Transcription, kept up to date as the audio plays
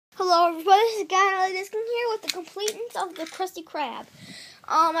guys, this one here with the completeness of the Krusty Krab.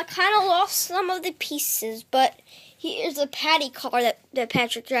 I kind of lost some of the pieces, but here's a patty car that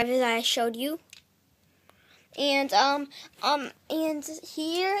Patrick drives that I showed you. And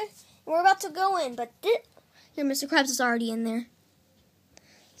here we're about to go in, but here Mr. Krabs is already in there.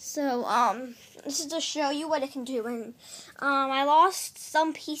 So this is to show you what it can do. And I lost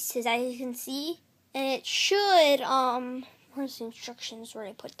some pieces, as you can see, and it should where's the instructions where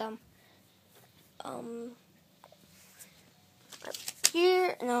I put them? Up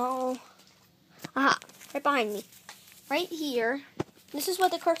here, no. Aha, right behind me. Right here. This is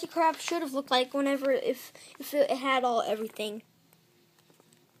what the Krusty Krab should have looked like whenever if it had everything.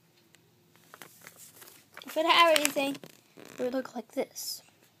 If it had everything, it would look like this.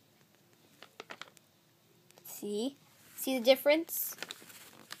 See the difference?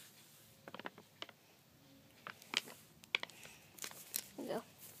 There we go.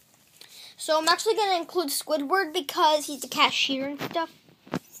 So I'm actually going to include Squidward because he's the cashier and stuff.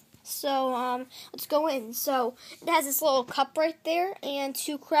 So let's go in. So it has this little cup right there and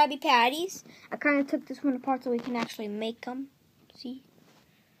 2 Krabby Patties. I kind of took this one apart so we can actually make them. See?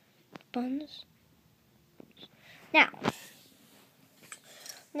 Buns.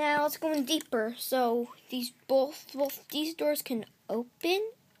 Now let's go in deeper. So these both these doors can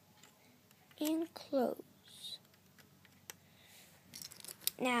open and close.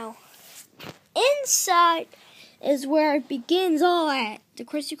 Now inside is where it begins all at. The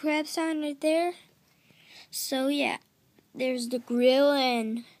Krusty Krab sign right there. So yeah, there's the grill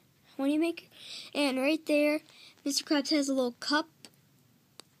and what do you make? And right there, Mr. Krabs has a little cup.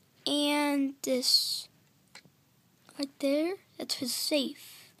 And this right there, that's his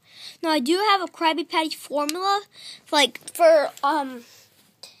safe. Now I do have a Krabby Patty formula, like for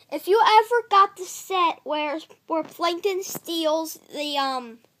if you ever got the set where Plankton steals the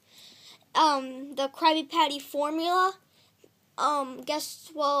Krabby Patty formula,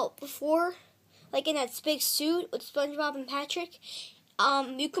 before, like in that big suit with SpongeBob and Patrick,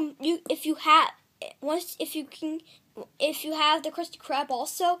 if you have the Krusty Krab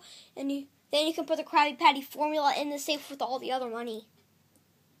also, and then you can put the Krabby Patty formula in the safe with all the other money,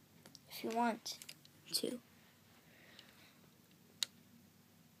 if you want to.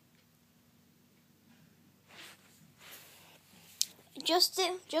 Just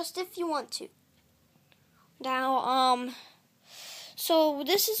if you want to. Now, so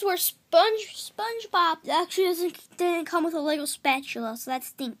this is where SpongeBob actually didn't come with a Lego spatula, so that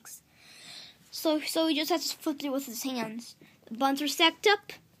stinks. So he just has to flip it with his hands. The buns are stacked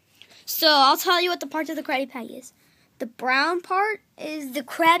up. So I'll tell you what the parts of the Krabby Patty is. The brown part is the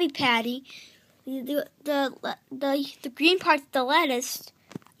Krabby Patty. The green part's the lettuce.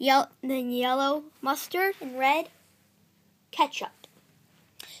 Then yellow mustard and red ketchup.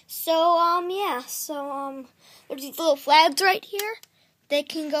 So there's these little flags right here. They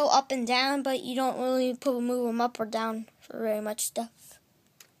can go up and down, but you don't really move them up or down for very much stuff.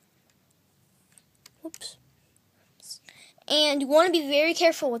 Whoops. And you want to be very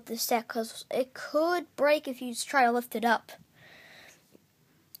careful with this set because it could break if you try to lift it up.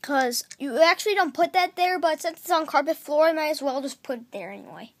 Because you actually don't put that there, but since it's on carpet floor, I might as well just put it there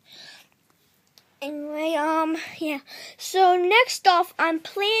anyway. Yeah. So next off, I'm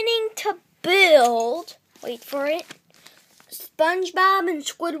planning to build, wait for it, SpongeBob and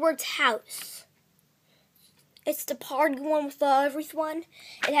Squidward's house. It's the party one with everyone.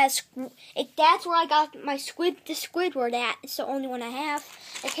 That's where I got the Squidward at. It's the only one I have.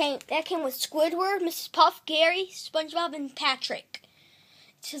 That came with Squidward, Mrs. Puff, Gary, SpongeBob, and Patrick.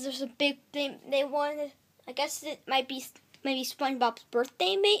 Because there's a big thing they wanted. I guess it might be maybe SpongeBob's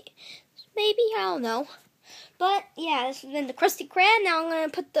birthday, maybe, I don't know. But yeah, this has been the Krusty Krab. Now I'm gonna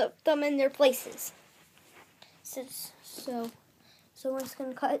put them in their places. So I'm just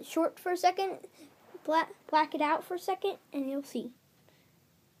gonna cut it short for a second, black it out for a second, and you'll see.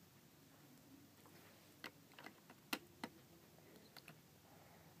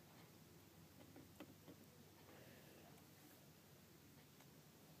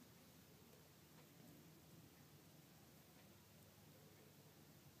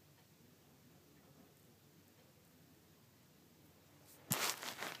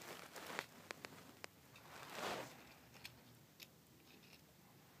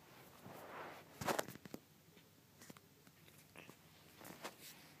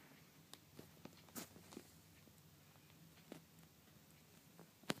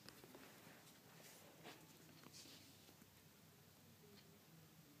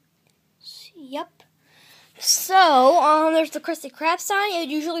 Yep. So, there's the Krusty Krab sign. It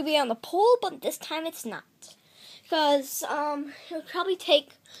would usually be on the pole, but this time it's not. Because, it would probably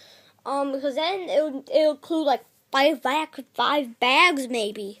take Because then it'll include like five bags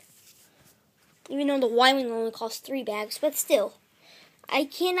maybe. Even though the Y-wing only costs 3 bags, but still. I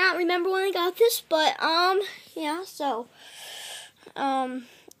cannot remember when I got this, but, yeah, so, as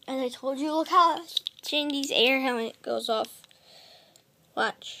I told you, look how Shandy's air helmet goes off.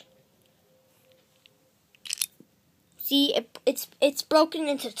 Watch. See, it's broken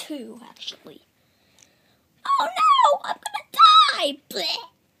into 2, actually. Oh no, I'm gonna die! Bleh.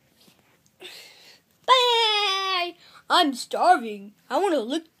 Bye! I'm starving. I wanna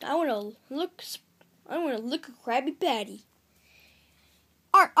look a Krabby Patty.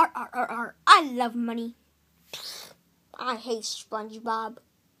 I love money. I hate SpongeBob.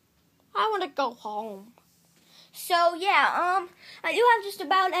 I want to go home. So yeah, I do have just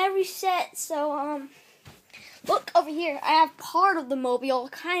about every set. So look over here. I have part of the mobile.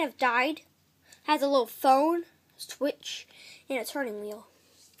 It kind of died. It has a little phone, switch, and a turning wheel.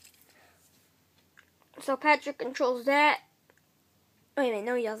 So Patrick controls that. Wait a minute,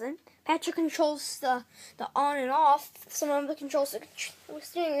 no he doesn't. Patrick controls the on and off. Some of the controls the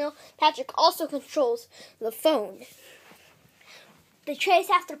steering wheel. Patrick also controls the phone. They chase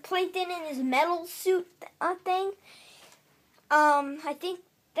after Plankton in his metal suit thing. I think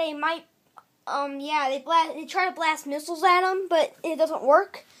they might. They try to blast missiles at him, but it doesn't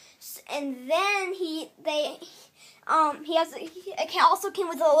work. And then it also came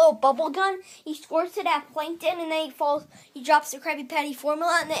with a little bubble gun. He squirts it at Plankton, and then he drops the Krabby Patty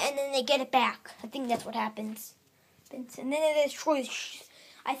formula, and then they get it back. I think that's what happens. And then it destroys.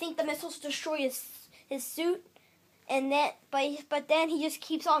 I think the missiles destroy his suit, and but then he just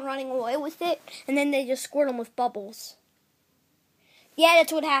keeps on running away with it, and then they just squirt him with bubbles. Yeah,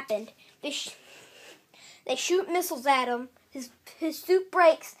 that's what happened. They shoot missiles at him. His suit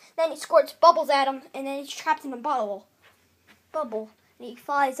breaks, then he squirts bubbles at him, and then he's trapped in a bubble. And he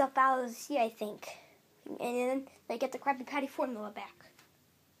flies up out of the sea, I think. And then they get the Krabby Patty formula back.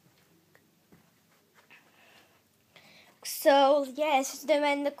 So, yeah, this is the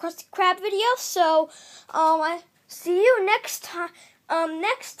end of the Krusty Krab video. So, I see you next time.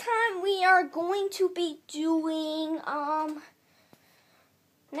 Next time we are going to be doing,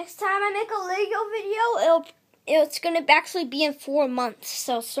 next time I make a Lego video, it's going to actually be in 4 months,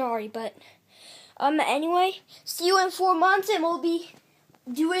 so sorry, but, anyway, see you in 4 months, and we'll be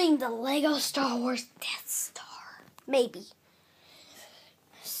doing the Lego Star Wars Death Star, maybe.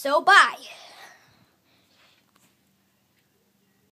 So, bye.